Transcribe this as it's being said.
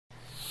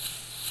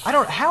I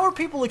don't... How are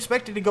people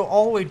expected to go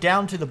all the way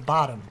down to the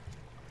bottom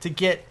to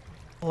get,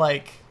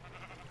 like,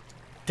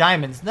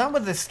 diamonds? Not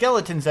with the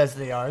skeletons as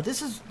they are.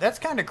 That's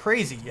kind of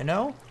crazy, you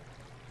know?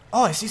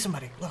 Oh, I see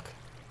somebody. Look.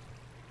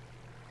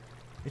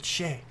 It's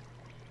Shay.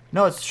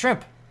 No, it's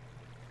shrimp.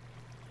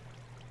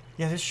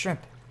 Yeah, there's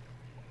shrimp.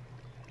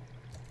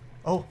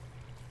 Oh.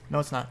 No,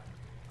 it's not.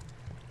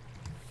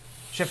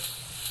 Shift.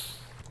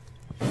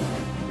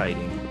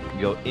 Fighting.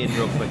 Go in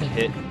real quick,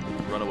 hit,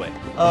 run away.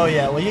 Oh,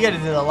 yeah. Well, you got to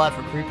do that a lot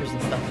for creepers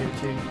and stuff here,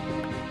 too.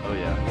 Oh,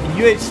 yeah. In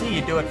UHC,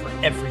 you do it for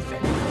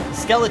everything.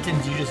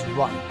 Skeletons, you just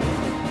run.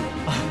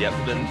 Yep,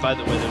 then by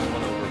the way, there's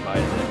one over by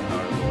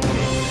our little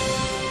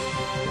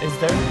game. Is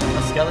there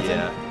a skeleton?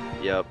 Yeah,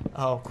 yep.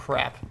 Oh,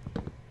 crap.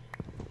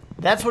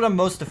 That's what I'm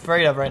most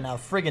afraid of right now.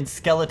 Friggin'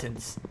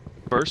 skeletons.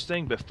 First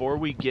thing, before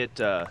we get,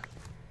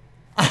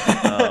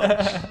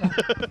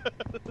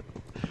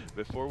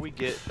 before we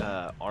get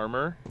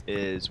armor,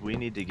 is we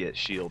need to get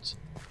shields.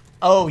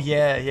 Oh,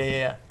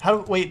 yeah.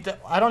 Wait,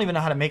 I don't even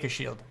know how to make a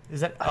shield. Is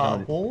that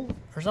wool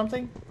or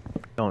something?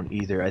 Don't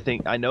either.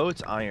 I know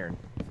it's iron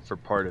for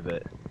part of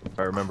it, if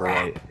I remember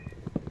right.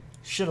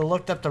 Should have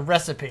looked up the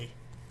recipe.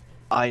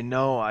 I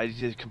know, I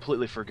just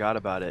completely forgot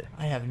about it.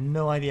 I have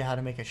no idea how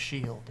to make a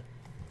shield.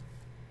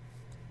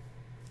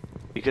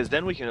 Because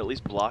then we can at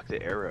least block the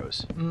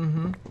arrows.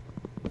 Mm-hmm.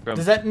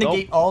 Does that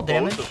negate all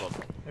damage? Both of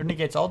them. It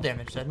negates all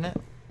damage, doesn't it?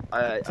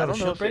 I don't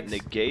know if breaks?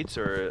 it negates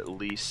or at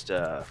least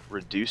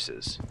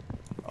reduces.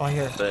 Oh, I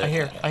hear. But... I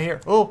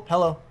hear. Oh,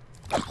 hello.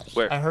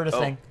 Where? I heard a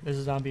thing. There's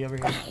a zombie over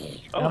here.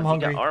 Oh, and I'm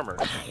hungry. He got armor.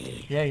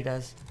 Yeah, he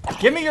does.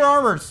 Give me your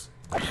armors.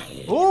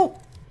 Ooh.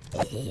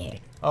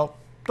 Oh,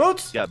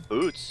 boots. You got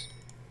boots.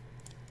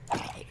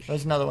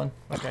 There's another one.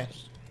 Okay.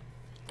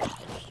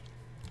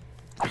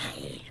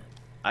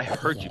 I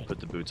heard you put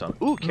the boots on.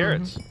 Ooh,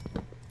 carrots.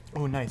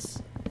 Oh,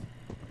 nice.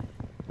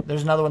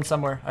 There's another one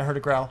somewhere. I heard a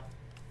growl.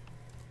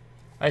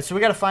 Alright, so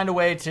we gotta find a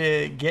way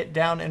to get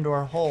down into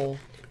our hole.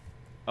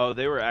 Oh,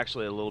 they were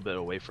actually a little bit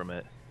away from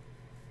it.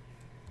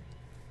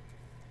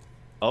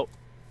 Oh.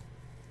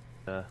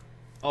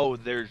 Oh,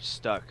 they're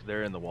stuck.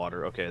 They're in the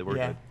water. Okay, we're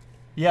good.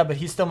 Yeah, but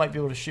he still might be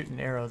able to shoot an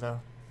arrow,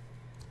 though.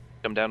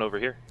 Come down over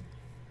here.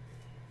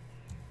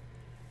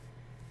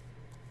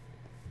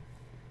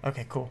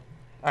 Okay, cool.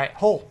 Alright,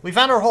 hole. We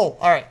found our hole.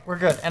 Alright, we're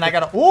good. And I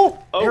got a... Ooh!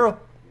 Oh. Arrow.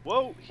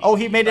 Whoa. Oh,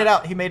 he made it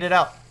out. He made it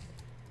out.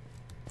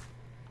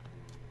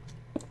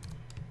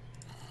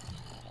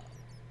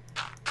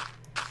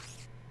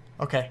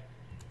 Okay.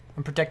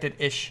 I'm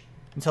protected-ish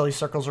until he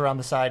circles around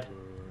the side.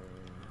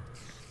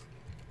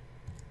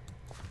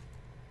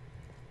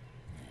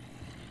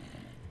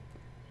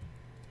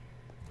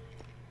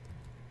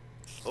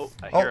 Oh,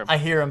 I hear him. I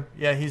hear him.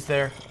 Yeah, he's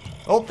there.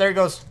 Oh, there he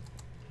goes.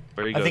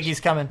 Where he goes? I think he's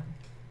coming.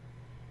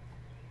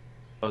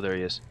 Oh, there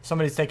he is.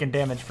 Somebody's taking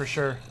damage for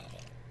sure.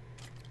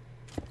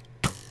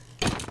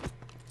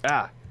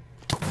 Ah.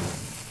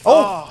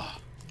 Oh!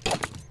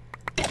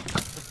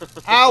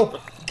 Ow!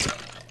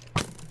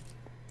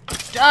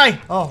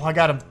 Die! Oh, I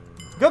got him.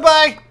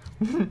 Goodbye!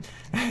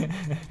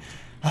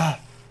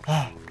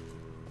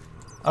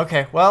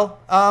 Okay, well,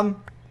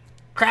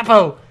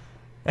 crapo!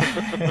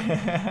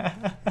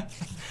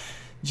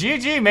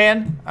 GG,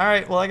 man.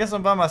 Alright, well, I guess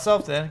I'm by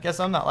myself then. Guess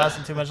I'm not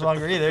lasting too much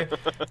longer either.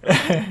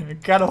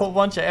 Got a whole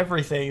bunch of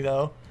everything,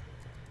 though.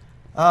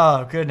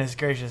 Oh, goodness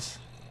gracious.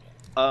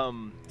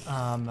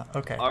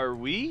 Okay. Are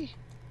we?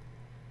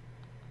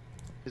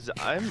 Because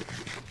I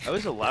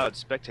was allowed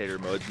spectator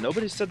mode.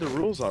 Nobody said the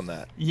rules on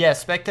that. Yeah,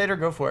 spectator,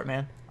 go for it,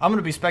 man. I'm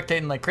gonna be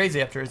spectating like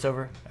crazy after it's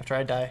over. After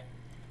I die.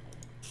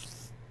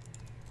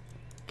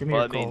 Give me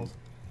your gold.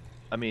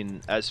 I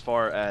mean, as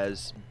far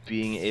as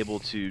being able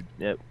to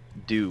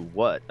do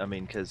what? I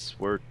mean, because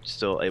we're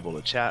still able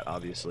to chat,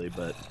 obviously,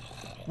 but.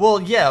 Well,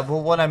 yeah, but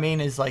what I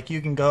mean is like you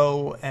can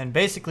go and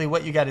basically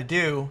what you got to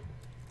do.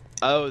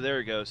 Oh, there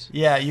it goes.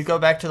 Yeah, you go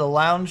back to the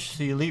lounge,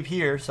 so you leave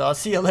here. So I'll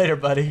see you later,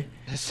 buddy.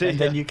 See and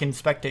ya. then you can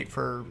spectate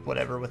for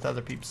whatever with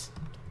other peeps.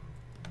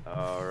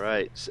 All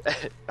right.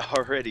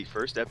 Already,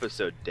 first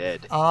episode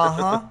dead.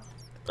 Uh-huh.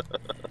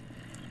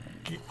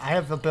 I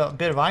have a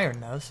bit of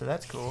iron, though, so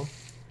that's cool.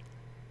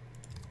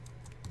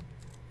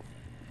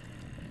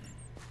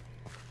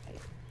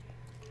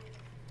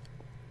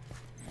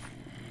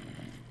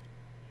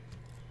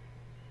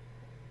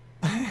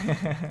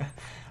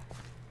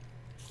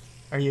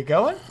 Are you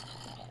going?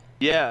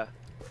 Yeah.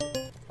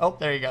 Oh,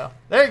 there you go.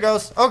 There he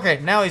goes. Okay,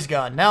 now he's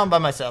gone. Now I'm by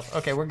myself.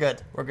 Okay, we're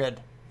good. We're good.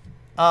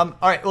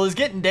 Alright, well, it's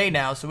getting day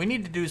now, so we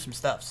need to do some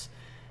stuffs.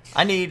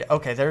 I need...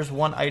 Okay, there's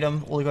one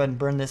item. We'll go ahead and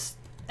burn this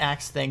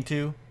axe thing,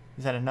 too.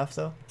 Is that enough,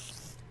 though?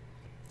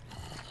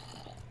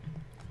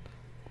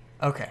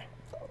 Okay.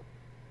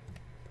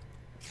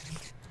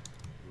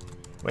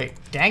 Wait,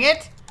 dang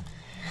it!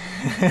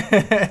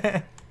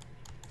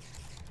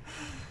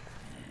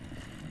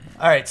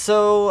 Alright,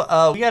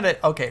 so, we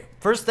gotta... Okay,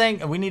 first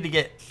thing, we need to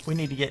get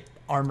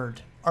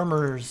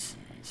armors.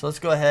 So let's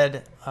go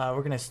ahead.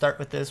 We're gonna start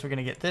with this. We're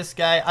gonna get this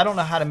guy. I don't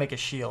know how to make a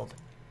shield.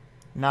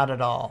 Not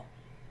at all.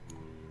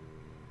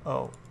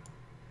 Oh.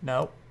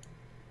 Nope.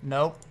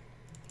 Nope.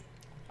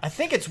 I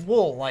think it's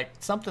wool, like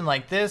something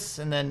like this,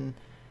 and then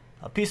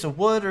a piece of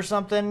wood or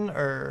something,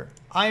 or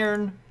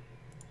iron.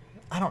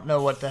 I don't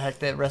know what the heck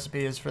the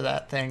recipe is for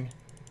that thing.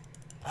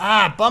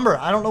 Ah, bummer.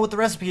 I don't know what the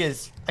recipe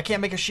is. I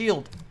can't make a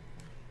shield.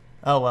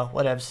 Oh, well,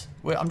 whatevs.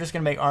 I'm just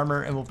going to make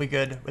armor, and we'll be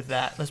good with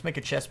that. Let's make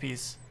a chest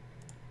piece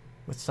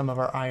with some of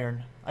our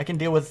iron. I can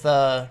deal with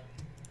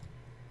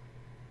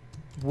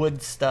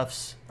wood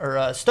stuffs,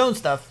 or stone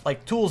stuff,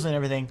 like tools and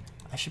everything.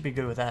 I should be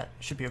good with that.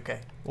 Should be okay.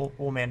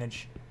 We'll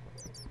manage.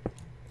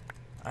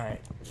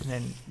 Alright, and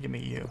then give me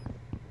you.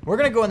 We're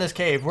gonna go in this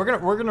cave. We're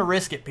gonna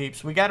risk it,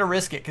 peeps. We gotta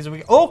risk it, because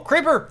we... Oh,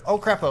 creeper! Oh,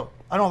 crapo.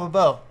 I don't have a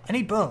bow. I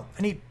need bow.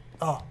 I need...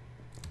 Oh.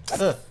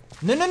 No,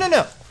 no, no,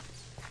 no.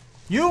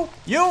 You,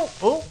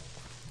 oh.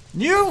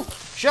 You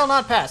shall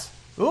not pass.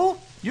 Ooh,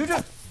 you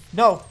just...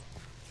 No.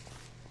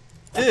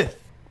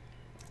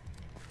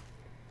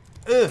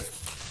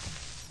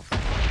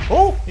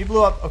 Oh, he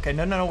blew up. Okay,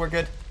 no, no, no, we're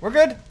good. We're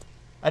good.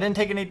 I didn't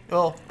take any...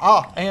 Well,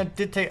 I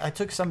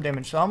took some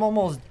damage, so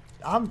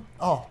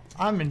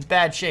I'm in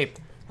bad shape.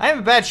 I am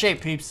in bad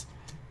shape, peeps.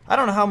 I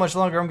don't know how much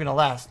longer I'm gonna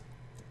last.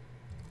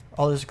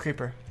 Oh, there's a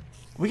creeper.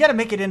 We gotta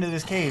make it into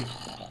this cave.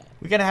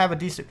 We gotta have a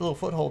decent little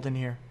foothold in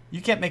here.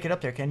 You can't make it up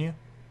there, can you?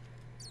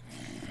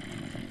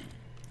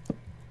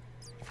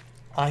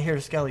 I hear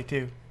a skelly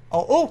too.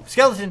 Oh,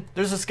 skeleton!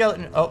 There's a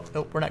skeleton. Oh,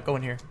 no, we're not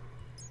going here.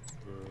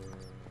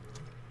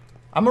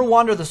 I'm gonna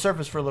wander the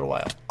surface for a little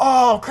while.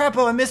 Oh,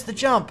 crapo, I missed the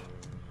jump.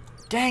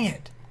 Dang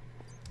it.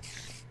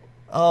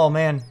 Oh,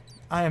 man.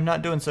 I am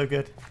not doing so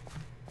good.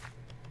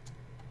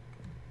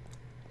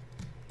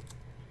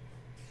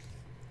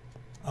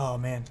 Oh,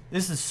 man.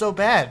 This is so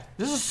bad.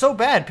 This is so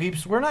bad,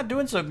 peeps. We're not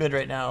doing so good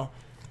right now.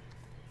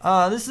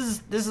 This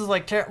is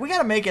like terrible. We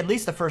gotta make at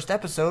least the first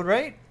episode,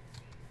 right?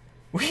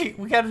 We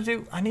gotta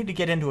do... I need to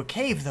get into a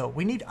cave, though.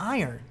 We need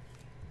iron.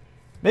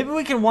 Maybe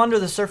we can wander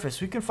the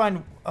surface. We can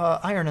find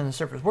iron on the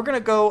surface. We're gonna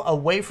go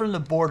away from the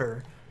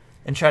border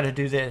and try to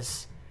do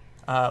this.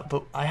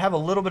 But I have a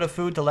little bit of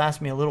food to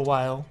last me a little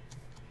while.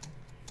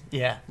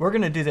 Yeah, we're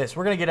gonna do this.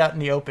 We're gonna get out in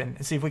the open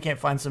and see if we can't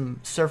find some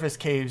surface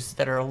caves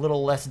that are a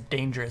little less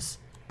dangerous.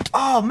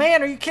 Oh,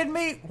 man, are you kidding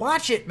me?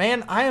 Watch it,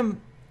 man. I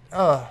am...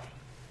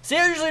 See,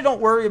 I usually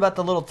don't worry about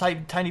the little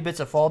tiny bits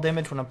of fall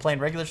damage when I'm playing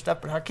regular stuff,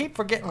 but I keep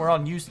forgetting we're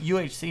on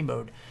UHC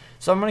mode.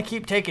 So I'm going to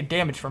keep taking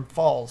damage from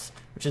falls,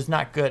 which is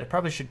not good. I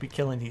probably should be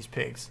killing these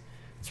pigs.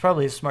 It's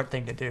probably a smart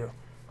thing to do.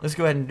 Let's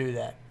go ahead and do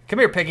that. Come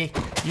here, piggy.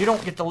 You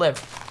don't get to live.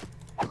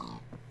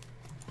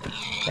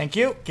 Thank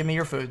you. Give me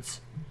your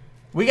foods.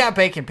 We got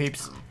bacon,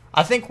 peeps.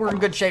 I think we're in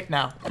good shape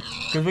now,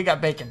 because we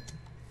got bacon.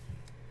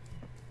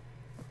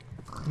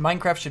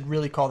 Minecraft should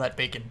really call that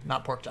bacon,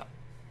 not pork chop.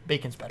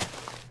 Bacon's better.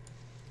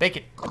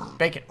 Bacon.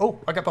 Bacon. Oh,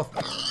 I got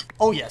both.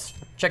 Oh, yes.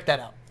 Check that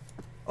out.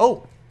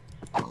 Oh.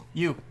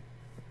 You.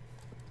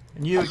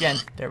 And you again.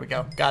 There we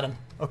go. Got him.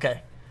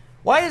 Okay.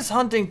 Why is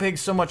hunting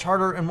pigs so much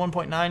harder in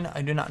 1.9?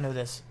 I do not know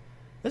this.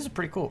 This is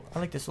pretty cool. I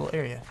like this little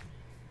area.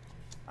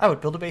 I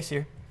would build a base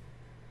here.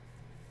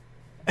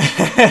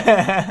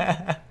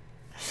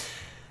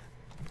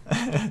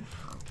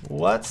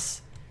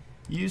 What's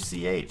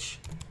UCH?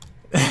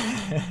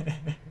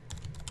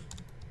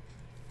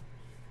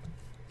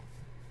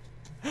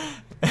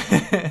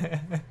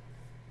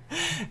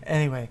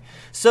 Anyway,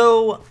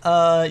 so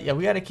yeah,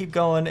 we got to keep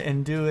going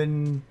and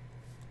doing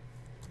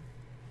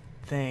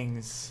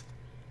things.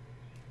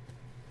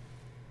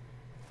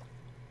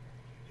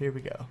 Here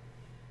we go.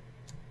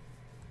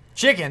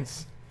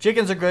 Chickens.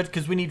 Chickens are good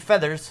because we need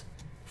feathers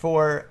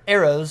for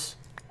arrows.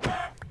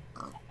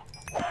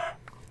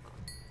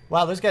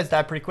 Wow, those guys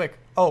died pretty quick.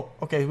 Oh,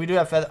 okay, we do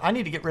have feathers. I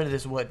need to get rid of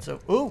this wood. So,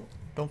 ooh,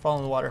 don't fall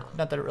in the water.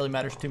 Not that it really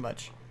matters too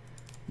much.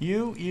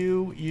 You.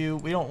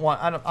 We don't want...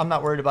 I'm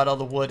not worried about all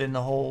the wood and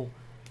the whole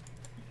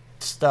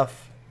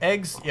stuff.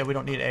 Eggs? Yeah, we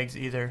don't need eggs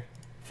either.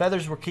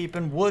 Feathers we're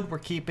keeping. Wood we're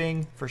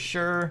keeping for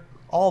sure.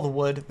 All the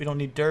wood. We don't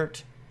need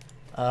dirt.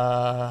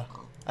 I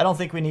don't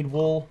think we need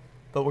wool,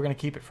 but we're going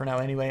to keep it for now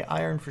anyway.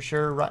 Iron for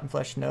sure. Rotten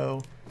flesh,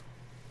 no.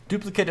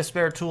 Duplicate of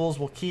spare tools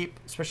we'll keep,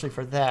 especially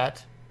for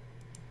that.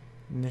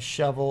 And the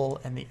shovel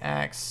and the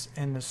axe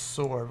and the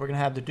sword. We're going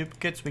to have the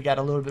duplicates. We got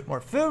a little bit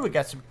more food. We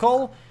got some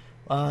coal.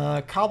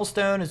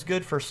 Cobblestone is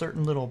good for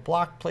certain little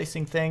block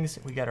placing things.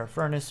 We got our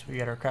furnace. We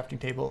got our crafting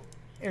table.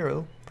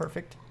 Arrow.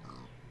 Perfect.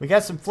 We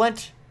got some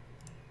flint.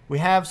 We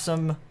have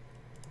some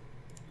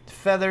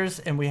feathers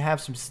and we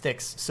have some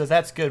sticks. So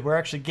that's good. We're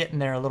actually getting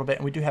there a little bit.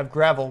 And we do have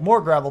gravel.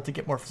 More gravel to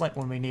get more flint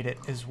when we need it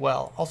as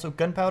well. Also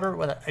gunpowder.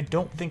 Well, I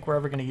don't think we're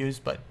ever going to use,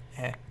 but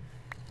eh.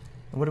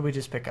 And what did we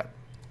just pick up?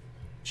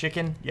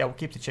 Chicken? Yeah, we'll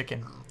keep the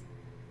chicken.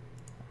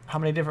 How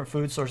many different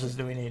food sources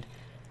do we need?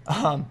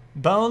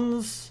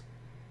 Bones.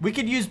 We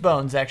could use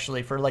bones,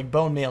 actually, for, like,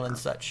 bone meal and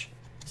such.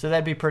 So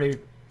that'd be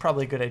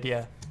probably a good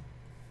idea.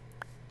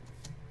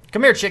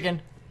 Come here,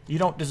 chicken. You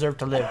don't deserve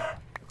to live.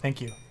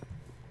 Thank you.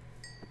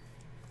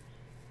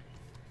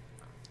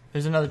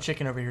 There's another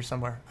chicken over here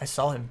somewhere. I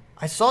saw him.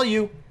 I saw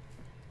you.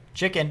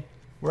 Chicken.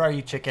 Where are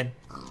you, chicken?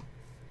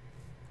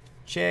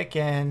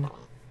 Chicken.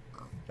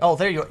 Oh,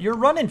 there you are. You're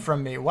running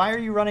from me. Why are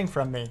you running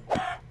from me?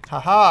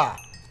 Haha.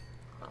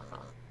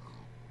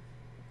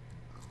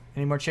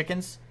 Any more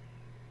chickens?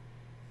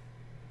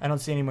 I don't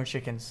see any more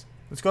chickens.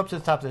 Let's go up to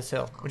the top of this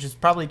hill, which is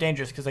probably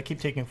dangerous because I keep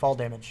taking fall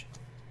damage.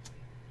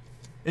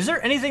 Is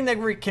there anything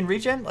that can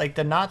regen? Like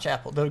the notch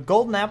apple? The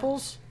golden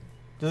apples?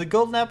 Do the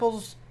golden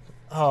apples...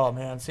 Oh,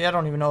 man. See, I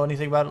don't even know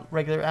anything about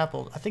regular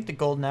apples. I think the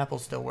golden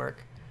apples still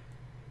work.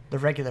 The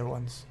regular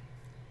ones.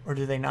 Or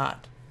do they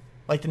not?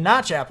 Like the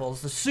notch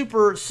apples, the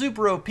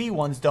super OP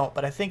ones don't,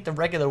 but I think the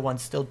regular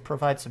ones still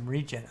provide some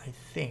regen, I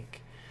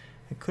think.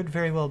 I could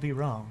very well be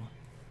wrong.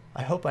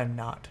 I hope I'm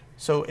not.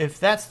 So if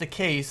that's the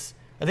case,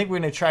 I think we're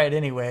going to try it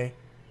anyway.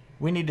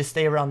 We need to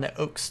stay around the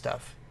oak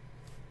stuff.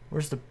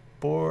 Where's the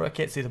border? I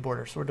can't see the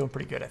border, so we're doing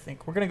pretty good, I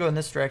think. We're going to go in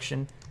this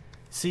direction,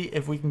 see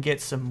if we can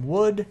get some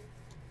wood.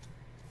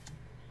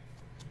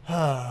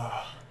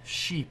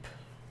 Sheep.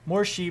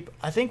 More sheep.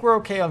 I think we're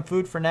okay on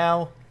food for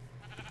now.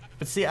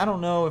 But see, I don't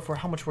know if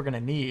how much we're going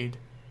to need.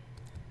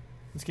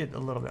 Let's get a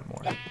little bit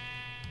more.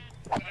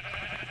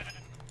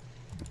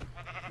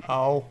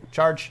 Oh,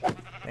 charge.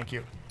 Thank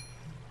you.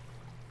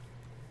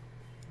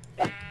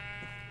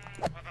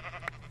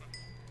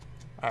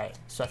 Alright,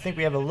 so I think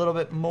we have a little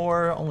bit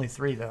more. Only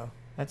 3, though.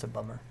 That's a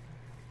bummer.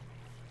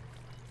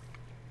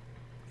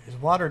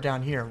 There's water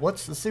down here.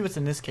 Let's see what's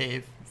in this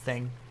cave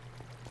thing.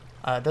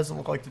 It doesn't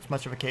look like it's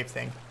much of a cave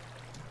thing.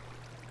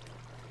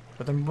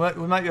 But then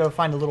we might be able to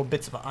find a little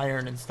bits of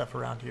iron and stuff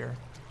around here.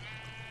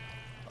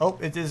 Oh,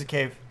 it is a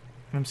cave.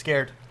 And I'm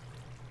scared.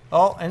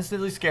 Oh,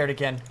 instantly scared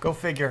again. Go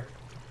figure.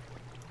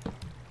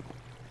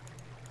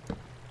 I'm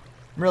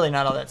really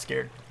not all that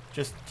scared.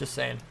 Just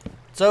saying.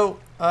 So,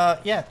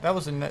 yeah, that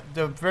was a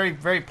very,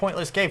 very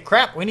pointless cave.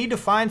 Crap, we need to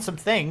find some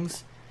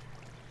things.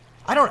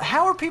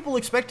 How are people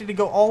expected to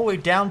go all the way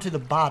down to the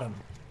bottom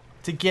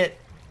to get,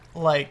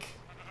 like...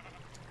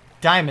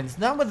 diamonds,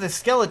 not with the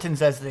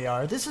skeletons as they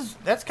are.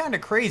 That's kind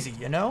of crazy,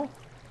 you know?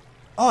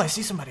 Oh, I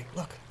see somebody.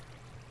 Look.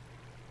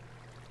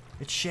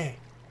 It's Shay.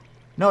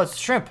 No, it's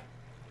shrimp.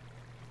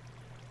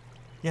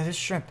 Yeah, there's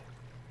shrimp.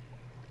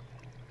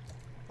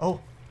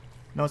 Oh.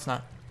 No, it's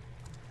not.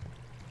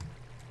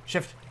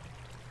 Shift.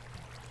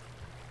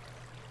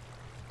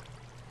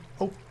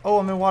 Oh,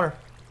 I'm in water.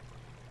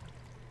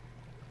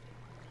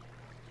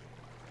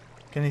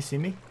 Can they see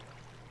me?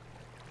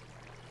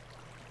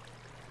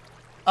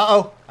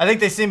 Uh-oh, I think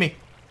they see me.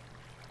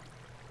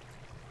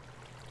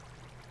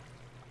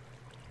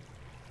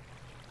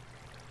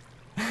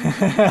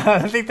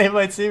 I think they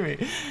might see me.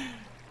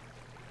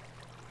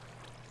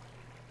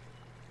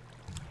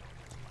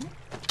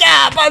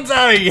 Yeah,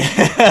 Banzai!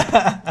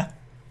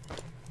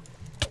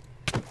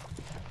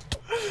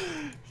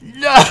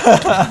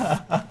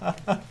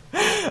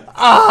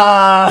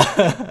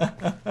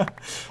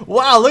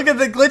 Wow, look at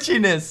the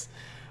glitchiness.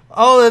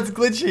 Oh, that's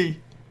glitchy.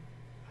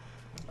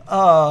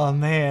 Oh,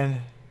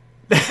 man.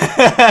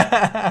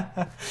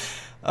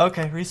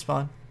 Okay,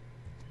 respawn.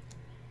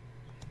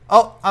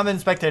 Oh, I'm in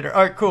spectator.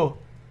 Alright, cool.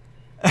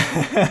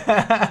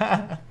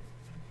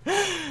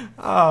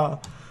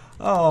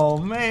 Oh,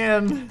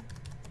 man.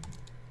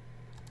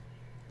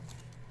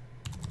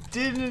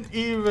 Didn't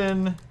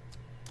even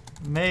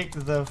make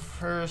the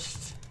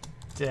first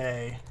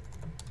day.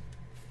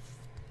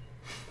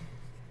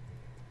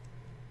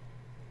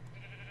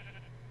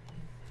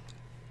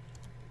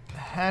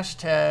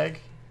 Hashtag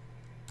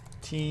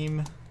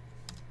Team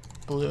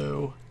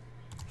Blue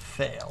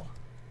fail.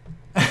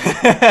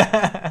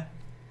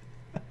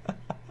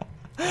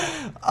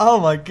 Oh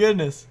my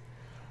goodness.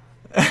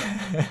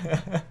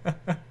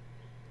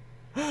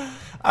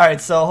 Alright,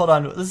 so hold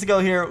on. Let's go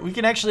here. We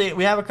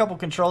have a couple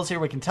controls here.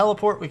 We can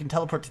teleport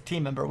to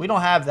team member. We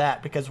don't have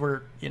that because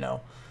we're,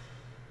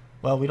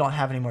 well, we don't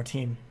have any more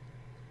team.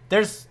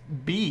 There's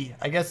B.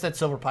 I guess that's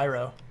Silver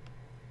Pyro.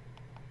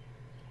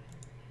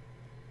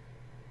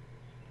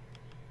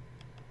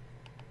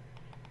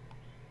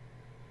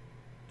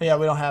 Yeah,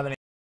 we don't have any.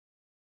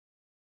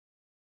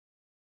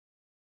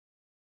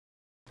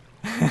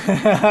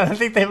 I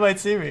think they might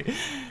see me.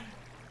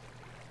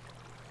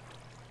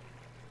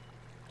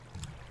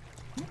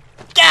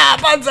 Yeah,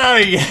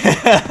 Banzai!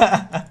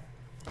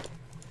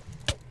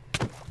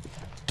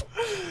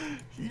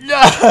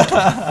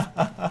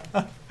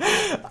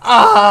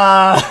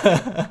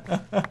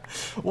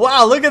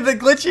 Wow, look at the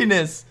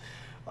glitchiness.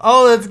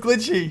 Oh, that's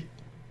glitchy.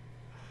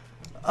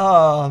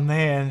 Oh,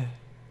 man.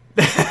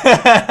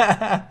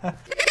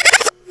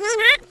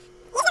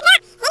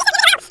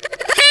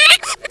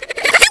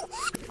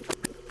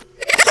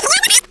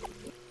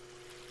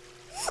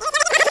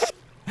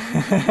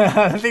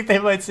 I think they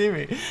might see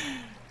me.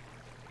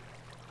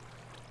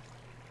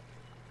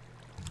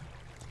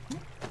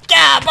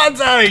 Yeah,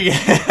 Banzai!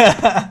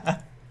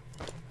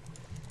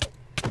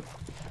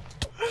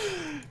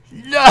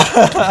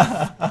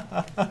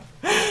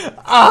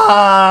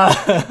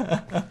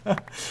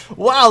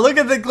 Wow, look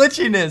at the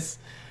glitchiness.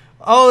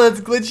 Oh, that's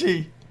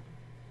glitchy.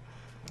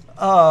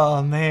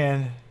 Oh,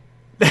 man.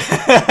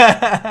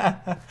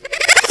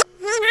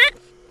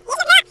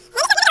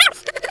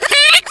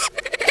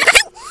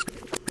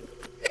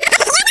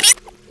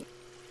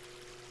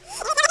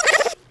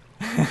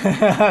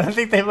 I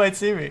think they might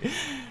see me.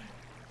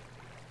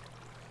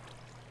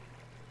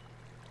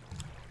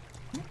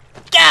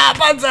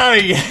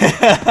 sorry.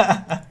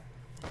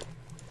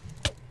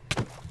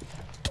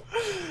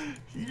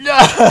 No.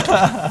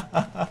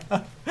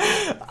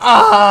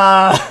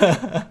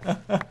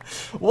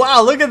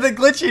 Wow, look at the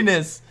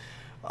glitchiness.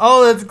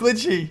 Oh, that's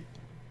glitchy.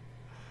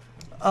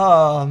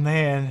 Oh,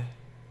 man.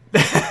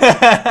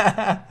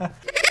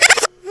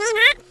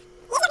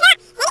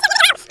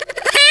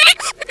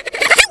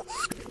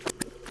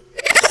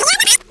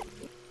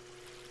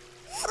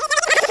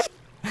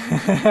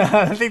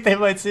 I think they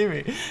might see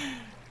me.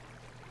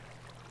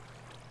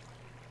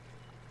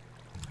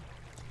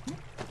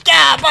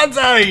 I'm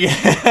sorry.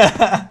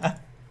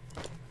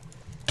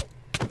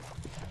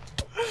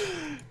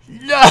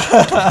 No.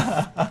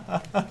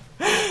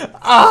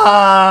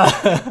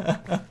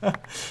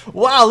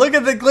 Wow, look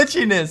at the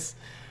glitchiness.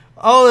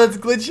 Oh, that's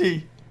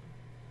glitchy.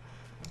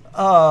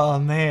 Oh,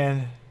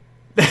 man.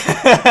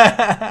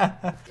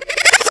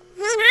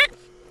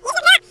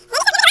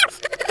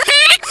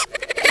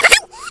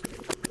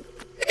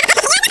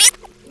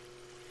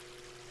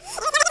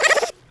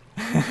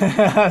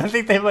 I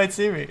think they might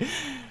see me.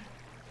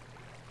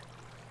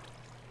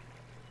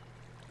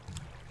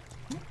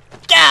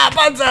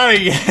 I'm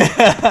sorry.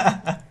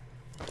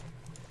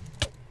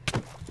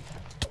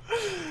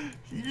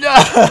 No.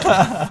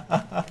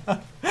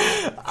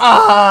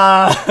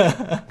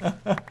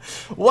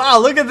 Wow,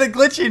 look at the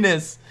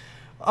glitchiness.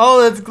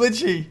 Oh, that's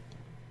glitchy.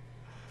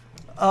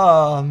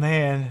 Oh,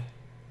 man.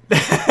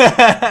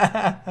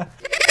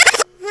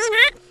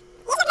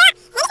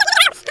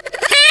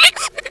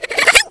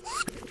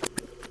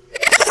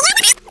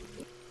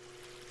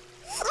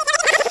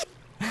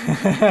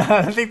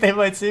 I think they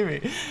might see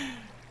me.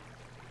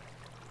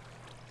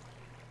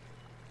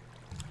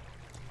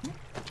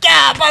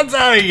 I'm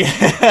sorry.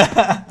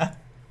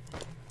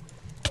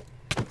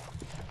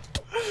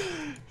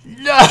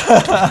 No.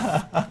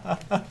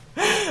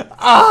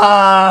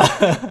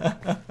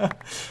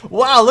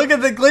 Wow, look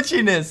at the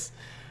glitchiness.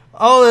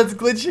 Oh, that's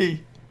glitchy.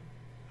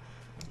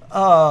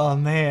 Oh,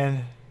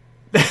 man.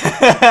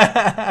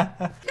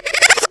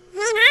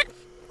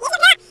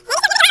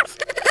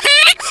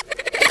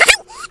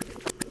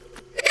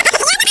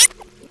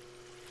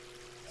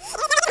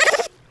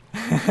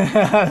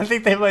 I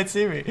think they might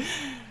see me.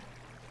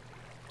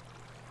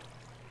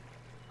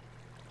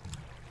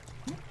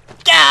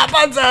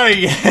 I'm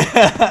sorry.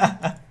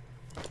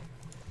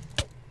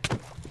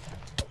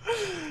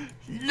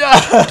 No.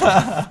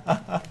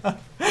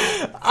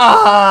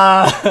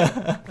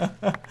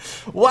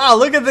 Wow,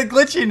 look at the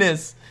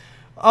glitchiness.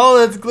 Oh,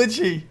 that's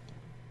glitchy.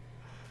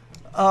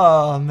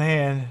 Oh,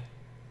 man.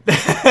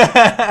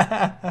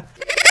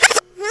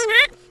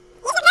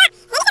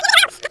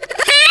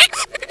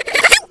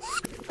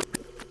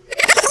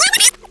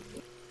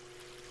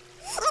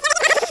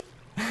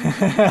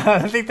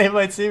 I think they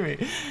might see me.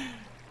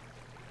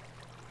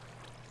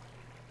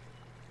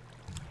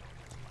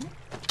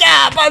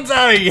 I'm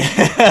sorry.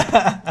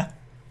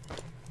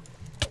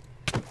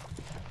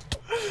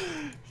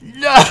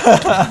 No.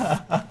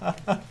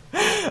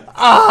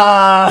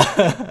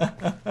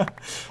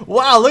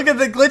 Wow, look at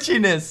the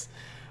glitchiness.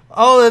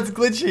 Oh, that's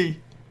glitchy.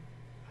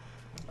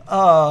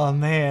 Oh,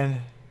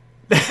 man.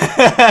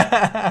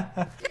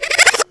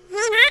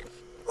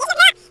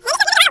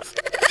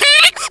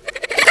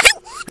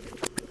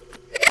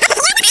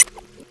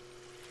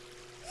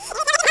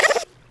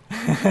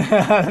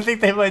 I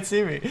think they might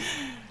see me.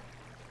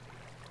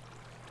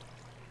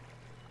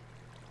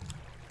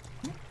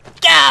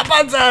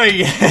 I'm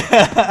sorry.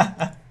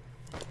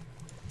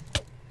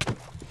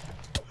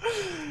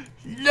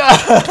 No.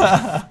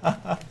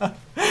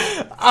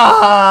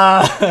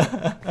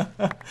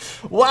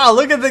 Wow,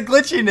 look at the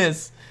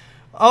glitchiness.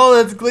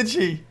 Oh, that's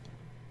glitchy.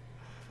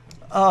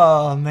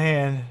 Oh,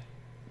 man.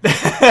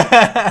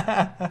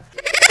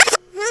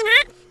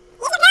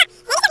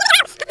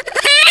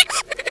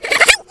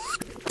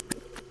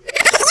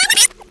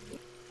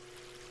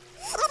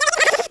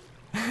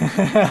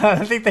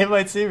 I think they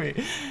might see me.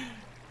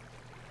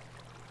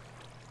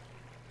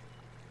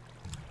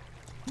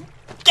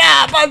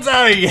 I'm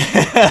sorry.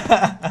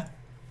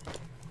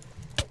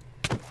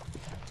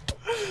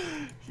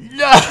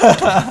 No.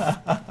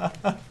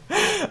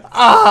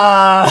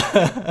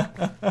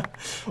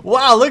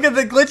 Wow, look at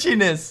the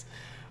glitchiness.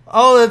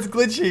 Oh, that's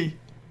glitchy.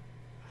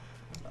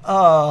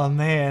 Oh,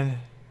 man.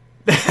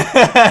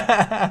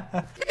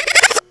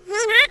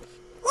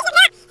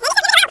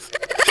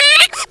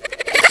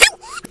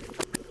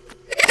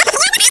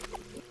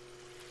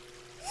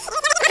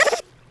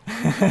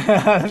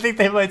 I think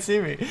they might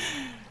see me.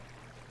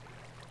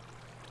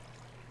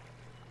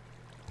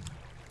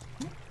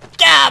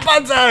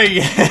 I'm sorry.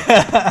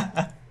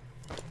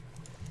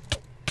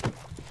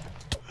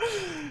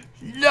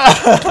 No.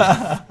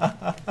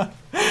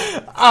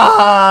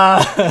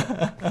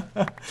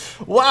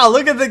 Wow,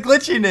 look at the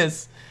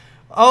glitchiness.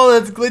 Oh,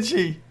 that's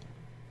glitchy.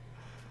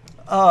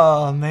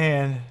 Oh,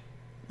 man.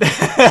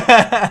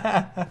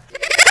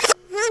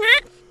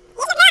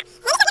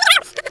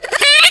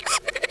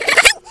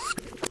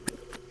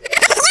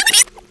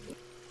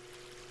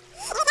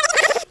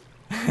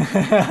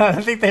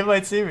 I think they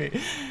might see me.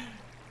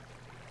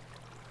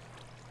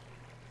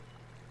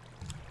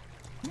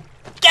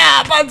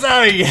 Come on,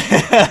 Zoe!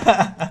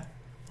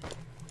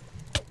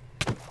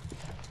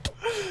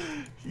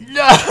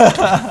 No!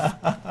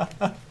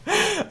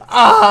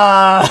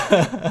 Ah!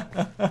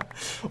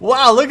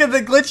 Wow, look at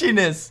the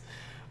glitchiness.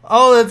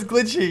 Oh, that's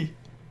glitchy.